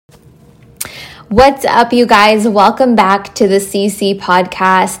What's up, you guys? Welcome back to the CC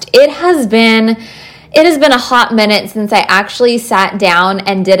podcast. It has been a hot minute since I actually sat down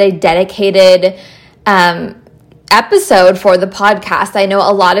and did a dedicated episode for the podcast. I know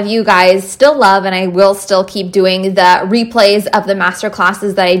a lot of you guys still love, and I will still keep doing the replays of the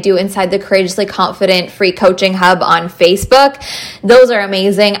masterclasses that I do inside the Courageously Confident Free Coaching Hub on Facebook. Those are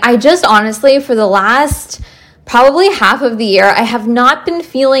amazing. I just honestly, for the last probably half of the year, I have not been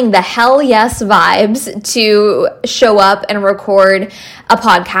feeling the hell yes vibes to show up and record a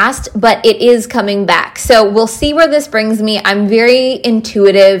podcast, but it is coming back. So we'll see where this brings me. I'm very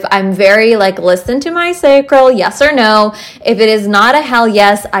intuitive. I'm very listen to my sacral, yes or no. If it is not a hell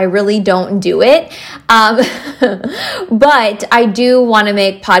yes, I really don't do it. But I do want to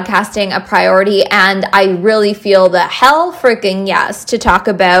make podcasting a priority, and I really feel the hell freaking yes to talk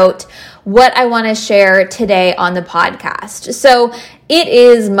about what I want to share today on the podcast. So it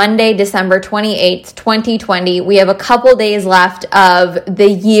is Monday, December 28th, 2020. We have a couple days left of the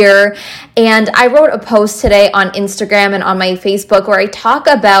year, and I wrote a post today on Instagram and on my Facebook where I talk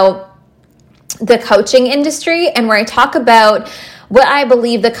about the coaching industry and where I talk about what I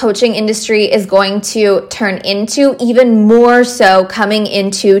believe the coaching industry is going to turn into, even more so coming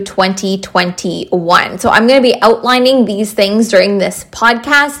into 2021. So I'm going to be outlining these things during this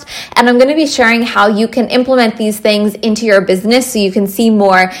podcast, and I'm going to be sharing how you can implement these things into your business so you can see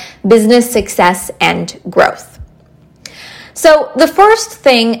more business success and growth. So the first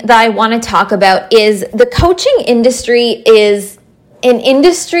thing that I want to talk about is the coaching industry is an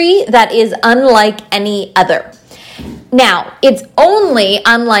industry that is unlike any other. Now, it's only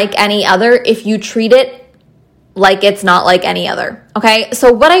unlike any other if you treat it like it's not like any other, okay?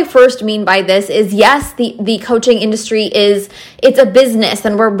 So what I first mean by this is, yes, the coaching industry it's a business,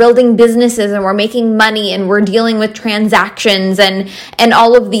 and we're building businesses, and we're making money, and we're dealing with transactions and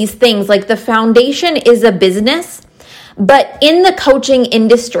all of these things. Like, the foundation is a business, but in the coaching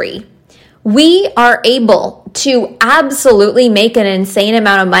industry, we are able to absolutely make an insane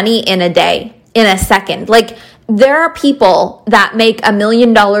amount of money in a day, in a second. Like, there are people that make $1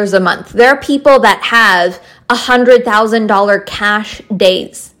 million a month. There are people that have $100,000 cash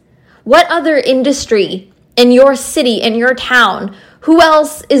days. What other industry in your city, in your town, who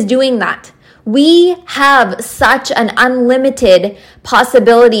else is doing that? We have such an unlimited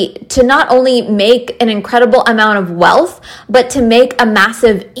possibility to not only make an incredible amount of wealth, but to make a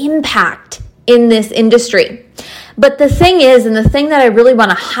massive impact in this industry. But the thing is, and the thing that I really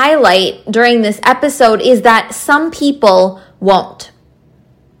want to highlight during this episode, is that some people won't.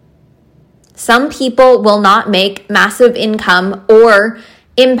 Some people will not make massive income or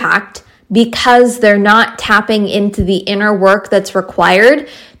impact because they're not tapping into the inner work that's required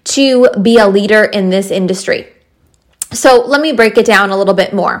to be a leader in this industry. So let me break it down a little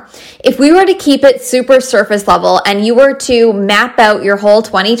bit more. If we were to keep it super surface level and you were to map out your whole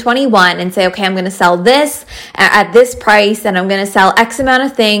 2021 and say, okay, I'm going to sell this at this price, and I'm going to sell X amount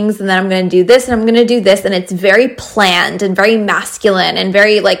of things, and then I'm going to do this, and I'm going to do this, and it's very planned and very masculine and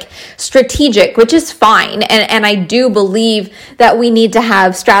very strategic, which is fine. And I do believe that we need to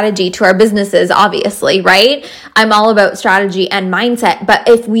have strategy to our businesses, obviously, right? I'm all about strategy and mindset. But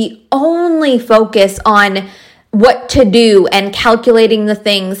if we only focus on what to do and calculating the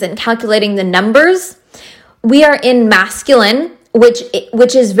things and calculating the numbers, we are in masculine, which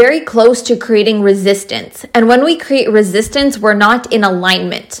is very close to creating resistance. And when we create resistance, we're not in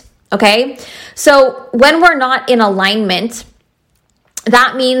alignment, okay? So when we're not in alignment,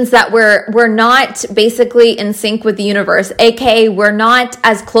 that means that we're not basically in sync with the universe, aka we're not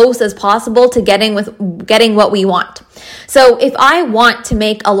as close as possible to getting what we want. So if I want to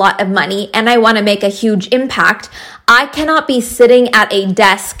make a lot of money and I want to make a huge impact, I cannot be sitting at a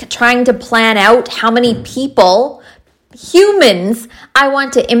desk trying to plan out how many people, humans, I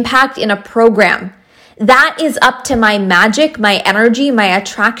want to impact in a program. That is up to my magic, my energy, my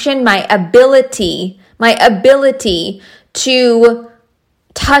attraction, my ability to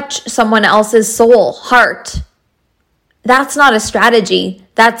touch someone else's soul, heart. That's not a strategy.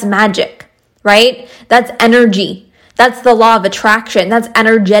 That's magic, right? That's energy. That's the law of attraction. That's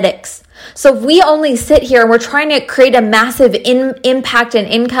energetics. So if we only sit here and we're trying to create a massive impact and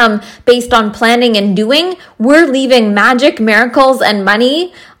income based on planning and doing, we're leaving magic, miracles, and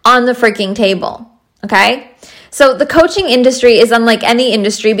money on the freaking table, okay? So the coaching industry is unlike any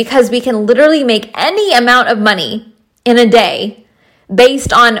industry because we can literally make any amount of money in a day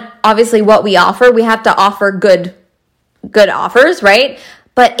based on obviously what we offer. We have to offer good offers, right?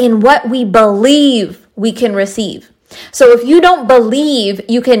 But in what we believe we can receive. So if you don't believe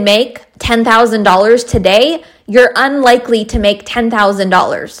you can make $10,000 today, you're unlikely to make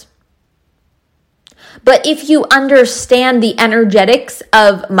 $10,000. But if you understand the energetics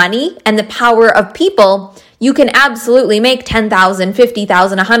of money and the power of people, you can absolutely make 10,000,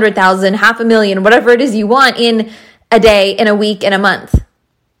 50,000, 100,000, $500,000, whatever it is you want in a day, in a week, in a month.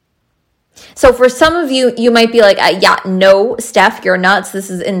 So for some of you, you might be like, yeah, no, Steph, you're nuts. This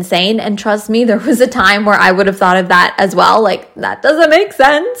is insane. And trust me, there was a time where I would have thought of that as well. Like, that doesn't make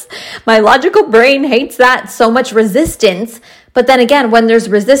sense. My logical brain hates that. So much resistance. But then again, when there's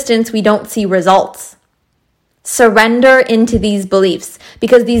resistance, we don't see results. Surrender into these beliefs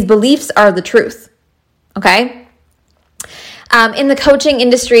because these beliefs are the truth. Okay? In the coaching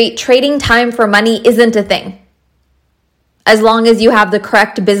industry, trading time for money isn't a thing. As long as you have the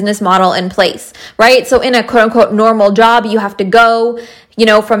correct business model in place, right? So in a quote unquote normal job, you have to go,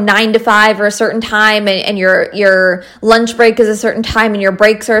 from 9 to 5 or a certain time and your lunch break is a certain time and your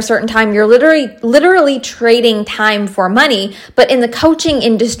breaks are a certain time. You're literally trading time for money. But in the coaching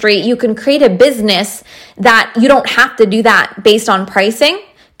industry, you can create a business that you don't have to do that based on pricing,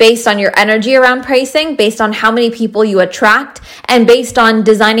 based on your energy around pricing, based on how many people you attract, and based on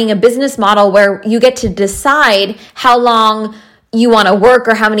designing a business model where you get to decide how long you want to work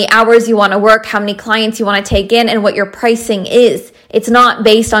or how many hours you want to work, how many clients you want to take in, and what your pricing is. It's not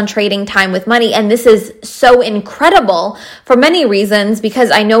based on trading time with money. And this is so incredible for many reasons, because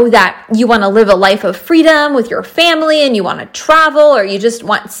I know that you want to live a life of freedom with your family and you want to travel, or you just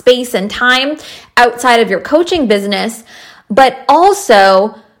want space and time outside of your coaching business. But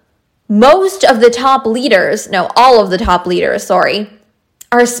also, most of the top leaders, all of the top leaders,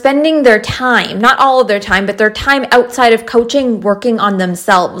 are spending their time, not all of their time, but their time outside of coaching working on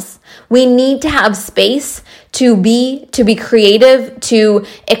themselves. We need to have space to be creative, to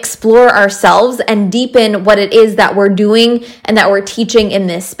explore ourselves and deepen what it is that we're doing and that we're teaching in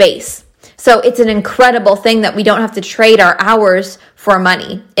this space. So it's an incredible thing that we don't have to trade our hours for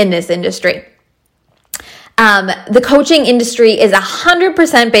money in this industry. The coaching industry is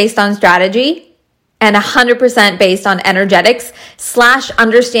 100% based on strategy and 100% based on energetics /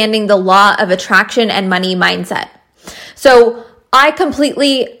 understanding the law of attraction and money mindset. So I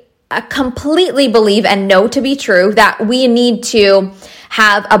completely believe and know to be true that we need to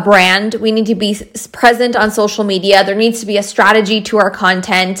have a brand. We need to be present on social media. There needs to be a strategy to our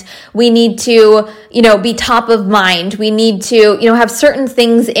content. We need to, be top of mind. We need to, have certain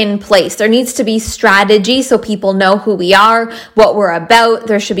things in place. There needs to be strategy so people know who we are, what we're about.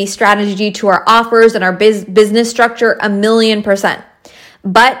 There should be strategy to our offers and our business structure 1,000,000%.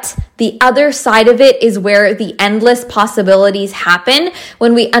 But the other side of it is where the endless possibilities happen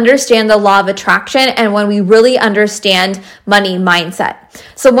when we understand the law of attraction and when we really understand money mindset.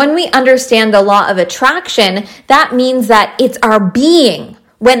 So when we understand the law of attraction, that means that it's our being.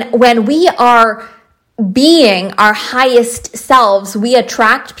 When we are being our highest selves, we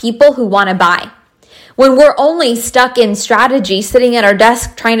attract people who want to buy. When we're only stuck in strategy, sitting at our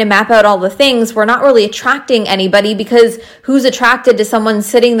desk trying to map out all the things, we're not really attracting anybody, because who's attracted to someone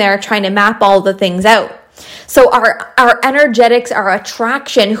sitting there trying to map all the things out? So our energetics, our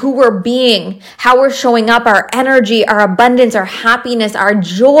attraction, who we're being, how we're showing up, our energy, our abundance, our happiness, our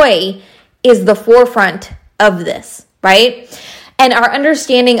joy is the forefront of this, right? And our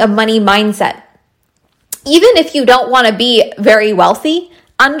understanding of money mindset. Even if you don't want to be very wealthy,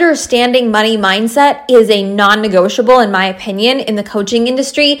 understanding money mindset is a non-negotiable, in my opinion, in the coaching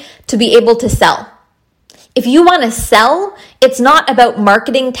industry to be able to sell. If you want to sell, it's not about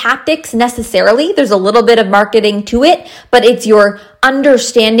marketing tactics necessarily. There's a little bit of marketing to it, but it's your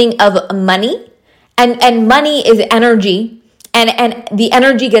understanding of money. And money is energy, and the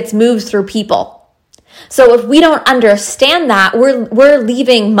energy gets moved through people. So if we don't understand that, we're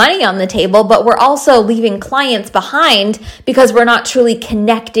leaving money on the table, but we're also leaving clients behind because we're not truly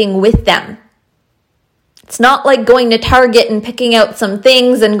connecting with them. It's not like going to Target and picking out some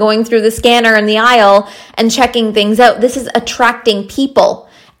things and going through the scanner in the aisle and checking things out. This is attracting people,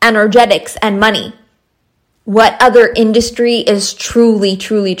 energetics, and money. What other industry is truly,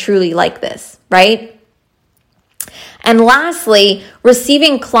 truly, truly like this, right? And lastly,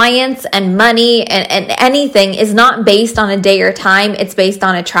 receiving clients and money and anything is not based on a day or time. It's based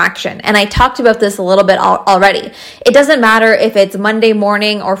on attraction. And I talked about this a little bit already. It doesn't matter if it's Monday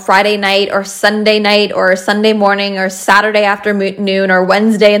morning or Friday night or Sunday night or Sunday morning or Saturday afternoon or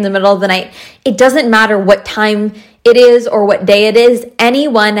Wednesday in the middle of the night. It doesn't matter what time it is or what day it is.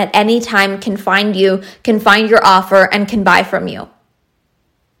 Anyone at any time can find you, can find your offer, and can buy from you.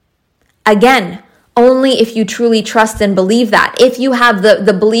 Again, only if you truly trust and believe that. If you have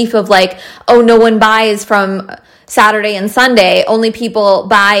the belief of like, oh, no one buys from Saturday and Sunday, only people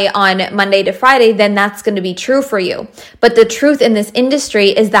buy on Monday to Friday, then that's going to be true for you. But the truth in this industry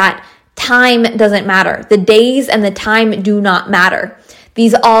is that Time doesn't matter. The days and the time do not matter.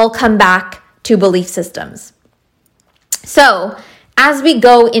 These all come back to belief systems. So, as we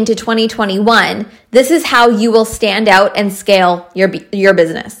go into 2021, this is how you will stand out and scale your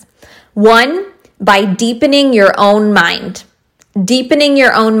business. 1, by deepening your own mind. Deepening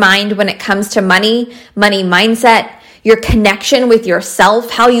your own mind when it comes to money mindset, your connection with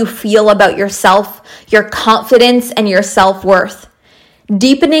yourself, how you feel about yourself, your confidence, and your self-worth.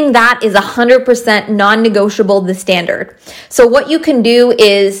 Deepening that is 100% non-negotiable, the standard. So what you can do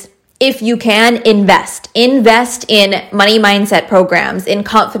is, if you can, invest in money mindset programs, in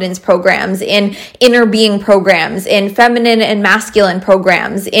confidence programs, in inner being programs, in feminine and masculine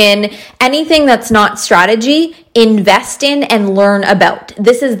programs, in anything that's not strategy. Invest in and learn about.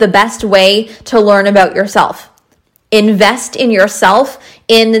 This is the best way to learn about yourself. Invest in yourself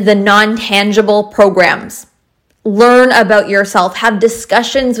in the non-tangible programs. Learn about yourself. Have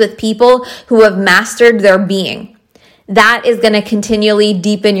discussions with people who have mastered their being. That is going to continually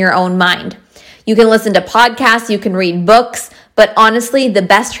deepen your own mind. You can listen to podcasts, you can read books, but honestly, the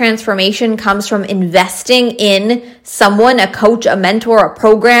best transformation comes from investing in someone, a coach, a mentor, a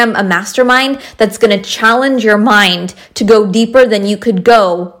program, a mastermind that's going to challenge your mind to go deeper than you could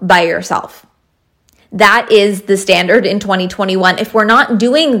go by yourself. That is the standard in 2021. If we're not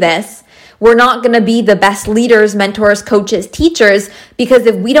doing this, we're not going to be the best leaders, mentors, coaches, teachers, because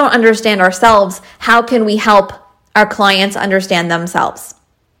if we don't understand ourselves, how can we help our clients understand themselves?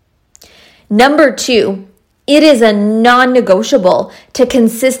 Number 2, it is a non-negotiable to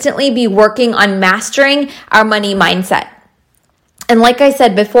consistently be working on mastering our money mindset. And like I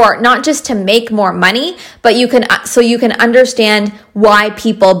said before, not just to make more money, but you can understand why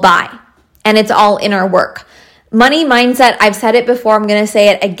people buy. And it's all inner work. Money mindset, I've said it before, I'm going to say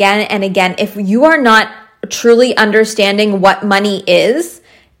it again and again. If you are not truly understanding what money is,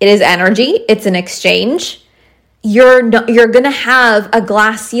 it is energy, it's an exchange. You're going to have a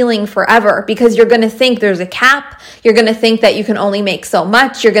glass ceiling forever because you're going to think there's a cap. You're going to think that you can only make so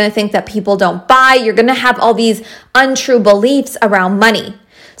much. You're going to think that people don't buy. You're going to have all these untrue beliefs around money.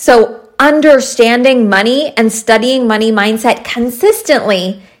 So understanding money and studying money mindset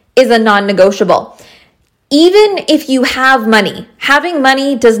consistently is a non-negotiable. Even if you have money, having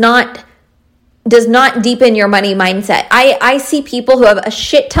money does not deepen your money mindset. I see people who have a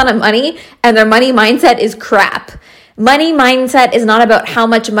shit ton of money and their money mindset is crap. Money mindset is not about how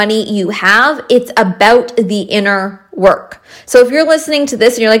much money you have. It's about the inner work. So if you're listening to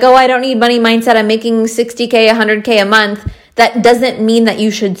this and you're like, oh, I don't need money mindset, I'm making $60K, $100K a month, that doesn't mean that you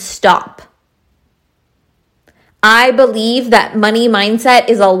should stop. I believe that money mindset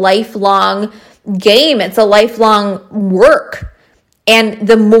is a lifelong game. It's a lifelong work. And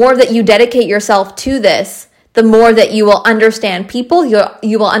the more that you dedicate yourself to this, the more that you will understand people,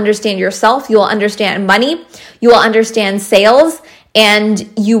 you will understand yourself, you will understand money, you will understand sales,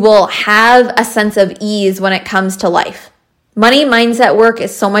 and you will have a sense of ease when it comes to life. Money mindset work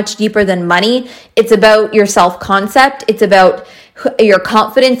is so much deeper than money. It's about your self-concept. It's about your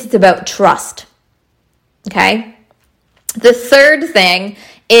confidence. It's about trust. Okay? The third thing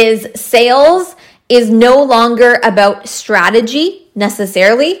is sales is no longer about strategy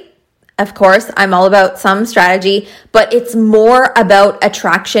necessarily. Of course, I'm all about some strategy, but it's more about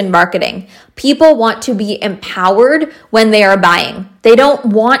attraction marketing. People want to be empowered when they are buying. They don't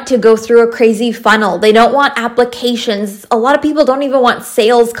want to go through a crazy funnel. They don't want applications. A lot of people don't even want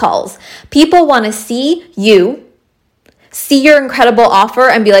sales calls. People want to see you, see your incredible offer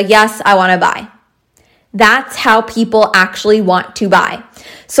and be like, yes, I want to buy. That's how people actually want to buy.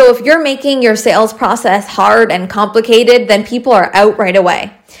 So if you're making your sales process hard and complicated, then people are out right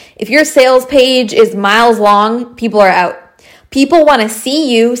away. If your sales page is miles long, people are out. People want to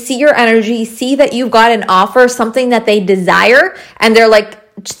see you, see your energy, see that you've got an offer, something that they desire, and they're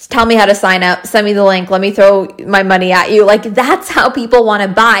like, just tell me how to sign up, send me the link, let me throw my money at you. Like, that's how people want to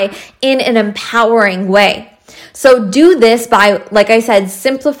buy in an empowering way. So do this by, like I said,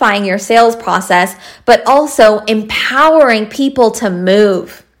 simplifying your sales process, but also empowering people to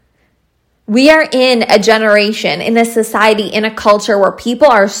move. We are in a generation, in a society, in a culture where people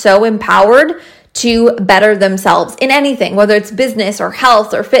are so empowered to better themselves in anything, whether it's business or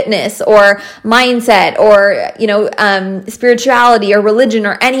health or fitness or mindset or, spirituality or religion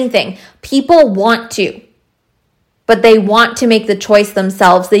or anything. People want to, but they want to make the choice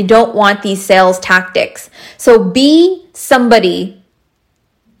themselves. They don't want these sales tactics. So be somebody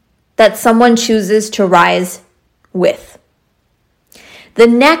that someone chooses to rise with. The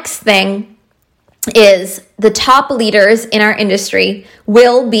next thing is the top leaders in our industry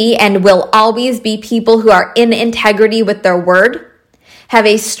will be and will always be people who are in integrity with their word, have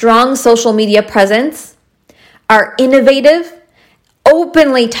a strong social media presence, are innovative,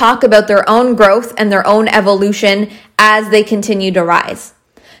 openly talk about their own growth and their own evolution as they continue to rise.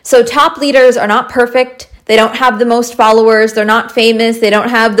 So top leaders are not perfect. They don't have the most followers. They're not famous. They don't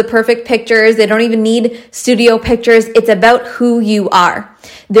have the perfect pictures. They don't even need studio pictures. It's about who you are.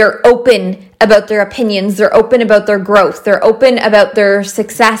 They're open about their opinions. They're open about their growth. They're open about their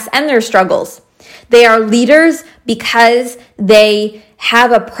success and their struggles. They are leaders because they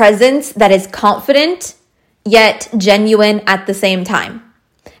have a presence that is confident yet genuine at the same time.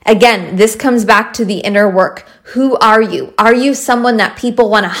 Again, this comes back to the inner work. Who are you? Are you someone that people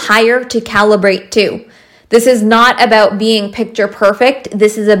want to hire to calibrate to? This is not about being picture perfect.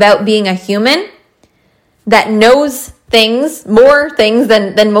 This is about being a human that knows things, more things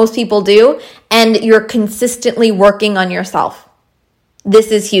than most people do, and you're consistently working on yourself.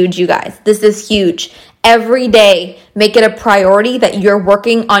 This is huge, you guys. This is huge. Every day, make it a priority that you're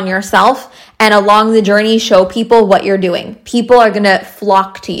working on yourself, and along the journey, show people what you're doing. People are going to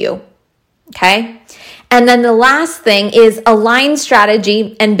flock to you. Okay? And then the last thing is align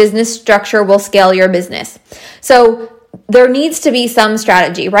strategy and business structure will scale your business. So there needs to be some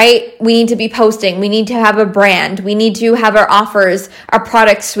strategy, right? We need to be posting. We need to have a brand. We need to have our offers, our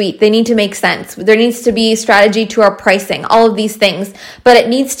product suite. They need to make sense. There needs to be strategy to our pricing, all of these things. But it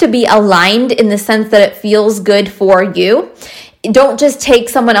needs to be aligned in the sense that it feels good for you. Don't just take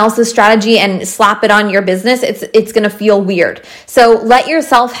someone else's strategy and slap it on your business. It's going to feel weird. So let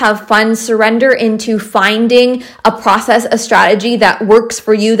yourself have fun. Surrender into finding a process, a strategy that works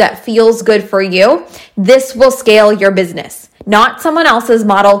for you, that feels good for you. This will scale your business. Not someone else's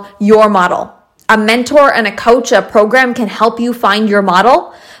model, your model. A mentor and a coach, a program can help you find your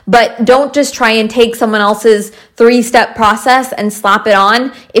model, but don't just try and take someone else's 3-step process and slap it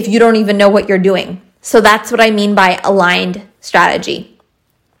on if you don't even know what you're doing. So that's what I mean by aligned strategy.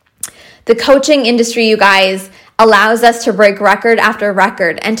 The coaching industry, you guys, allows us to break record after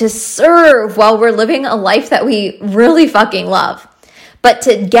record and to serve while we're living a life that we really fucking love. But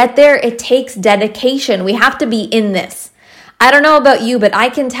to get there, it takes dedication. We have to be in this. I don't know about you, but I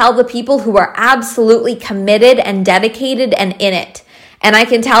can tell the people who are absolutely committed and dedicated and in it. And I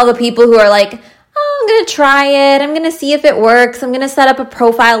can tell the people who are like, oh, I'm going to try it. I'm going to see if it works. I'm going to set up a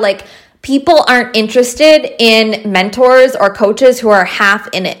profile. Like, people aren't interested in mentors or coaches who are half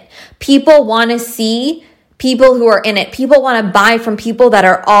in it. People want to see people who are in it. People want to buy from people that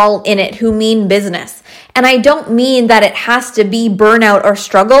are all in it, who mean business. And I don't mean that it has to be burnout or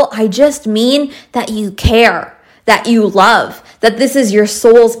struggle. I just mean that you care, that you love, that this is your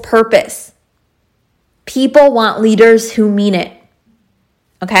soul's purpose. People want leaders who mean it.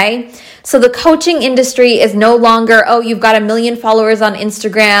 Okay? So the coaching industry is no longer, oh, you've got 1 million followers on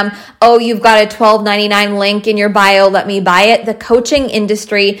Instagram. Oh, you've got a $12.99 link in your bio. Let me buy it. The coaching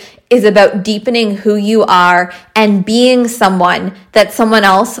industry is about deepening who you are and being someone that someone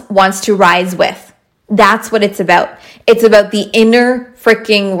else wants to rise with. That's what it's about. It's about the inner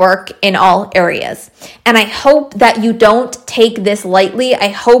freaking work in all areas. And I hope that you don't take this lightly. I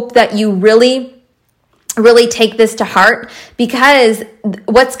hope that you really take this to heart, because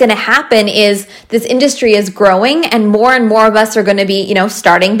what's going to happen is this industry is growing and more of us are going to be,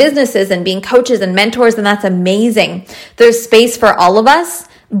 starting businesses and being coaches and mentors. And that's amazing. There's space for all of us,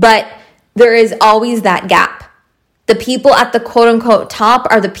 but there is always that gap. The people at the quote unquote top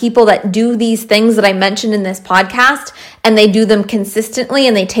are the people that do these things that I mentioned in this podcast, and they do them consistently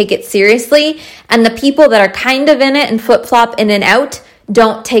and they take it seriously. And the people that are kind of in it and flip-flop in and out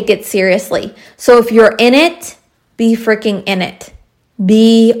don't take it seriously. So if you're in it, be freaking in it.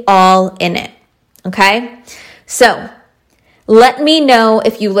 Be all in it. Okay? So let me know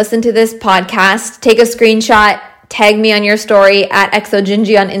if you listen to this podcast. Take a screenshot. Tag me on your story at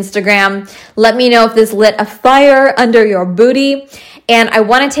exogingy on Instagram. Let me know if this lit a fire under your booty. And I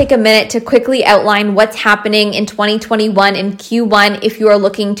want to take a minute to quickly outline what's happening in 2021 in Q1 if you are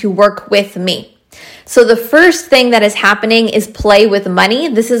looking to work with me. So the first thing that is happening is Play with Money.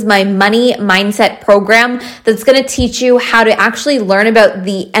 This is my money mindset program that's going to teach you how to actually learn about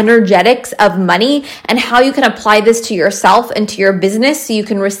the energetics of money and how you can apply this to yourself and to your business so you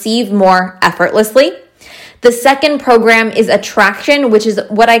can receive more effortlessly. The second program is Attraction, which is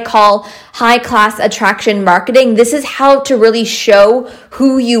what I call high-class attraction marketing. This is how to really show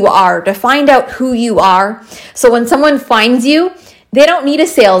who you are, to find out who you are. So when someone finds you, they don't need a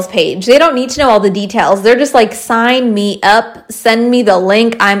sales page. They don't need to know all the details. They're just like, sign me up, send me the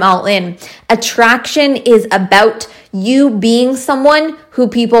link, I'm all in. Attraction is about you being someone who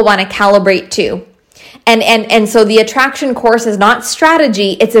people want to calibrate to. And so the attraction course is not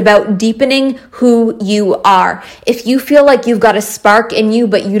strategy. It's about deepening who you are. If you feel like you've got a spark in you,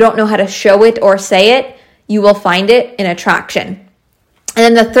 but you don't know how to show it or say it, you will find it in attraction.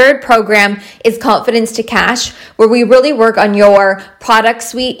 And then the third program is Confidence to Cash, where we really work on your product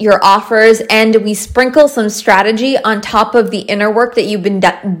suite, your offers, and we sprinkle some strategy on top of the inner work that you've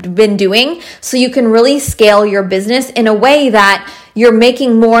been doing, so you can really scale your business in a way that you're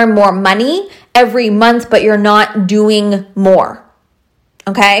making more and more money every month, but you're not doing more.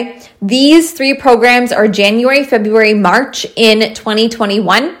 Okay, these 3 programs are January, February, March in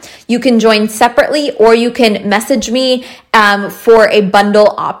 2021. You can join separately, or you can message me for a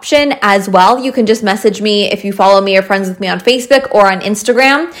bundle option as well. You can just message me if you follow me or friends with me on Facebook or on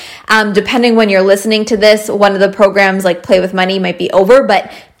Instagram. Depending when you're listening to this, one of the programs like Play with Money might be over.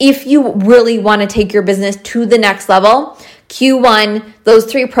 But if you really want to take your business to the next level, Q1, those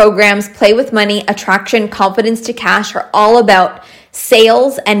 3 programs, Play with Money, Attraction, Confidence to Cash, are all about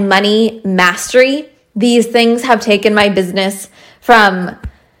sales and money mastery. These things have taken my business from,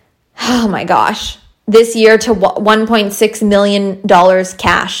 oh my gosh, this year to $1.6 million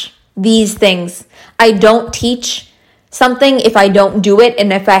cash. These things. I don't teach something if I don't do it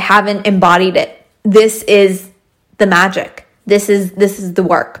and if I haven't embodied it. This is the magic. This is the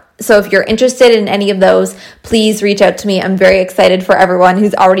work. So if you're interested in any of those, please reach out to me. I'm very excited for everyone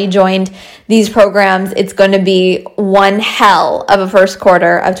who's already joined these programs. It's going to be one hell of a first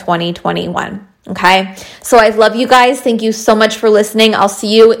quarter of 2021. Okay. So I love you guys. Thank you so much for listening. I'll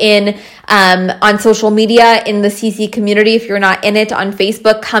see you on social media in the CC community. If you're not in it on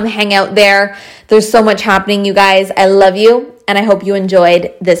Facebook, come hang out there. There's so much happening, you guys. I love you. And I hope you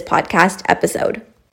enjoyed this podcast episode.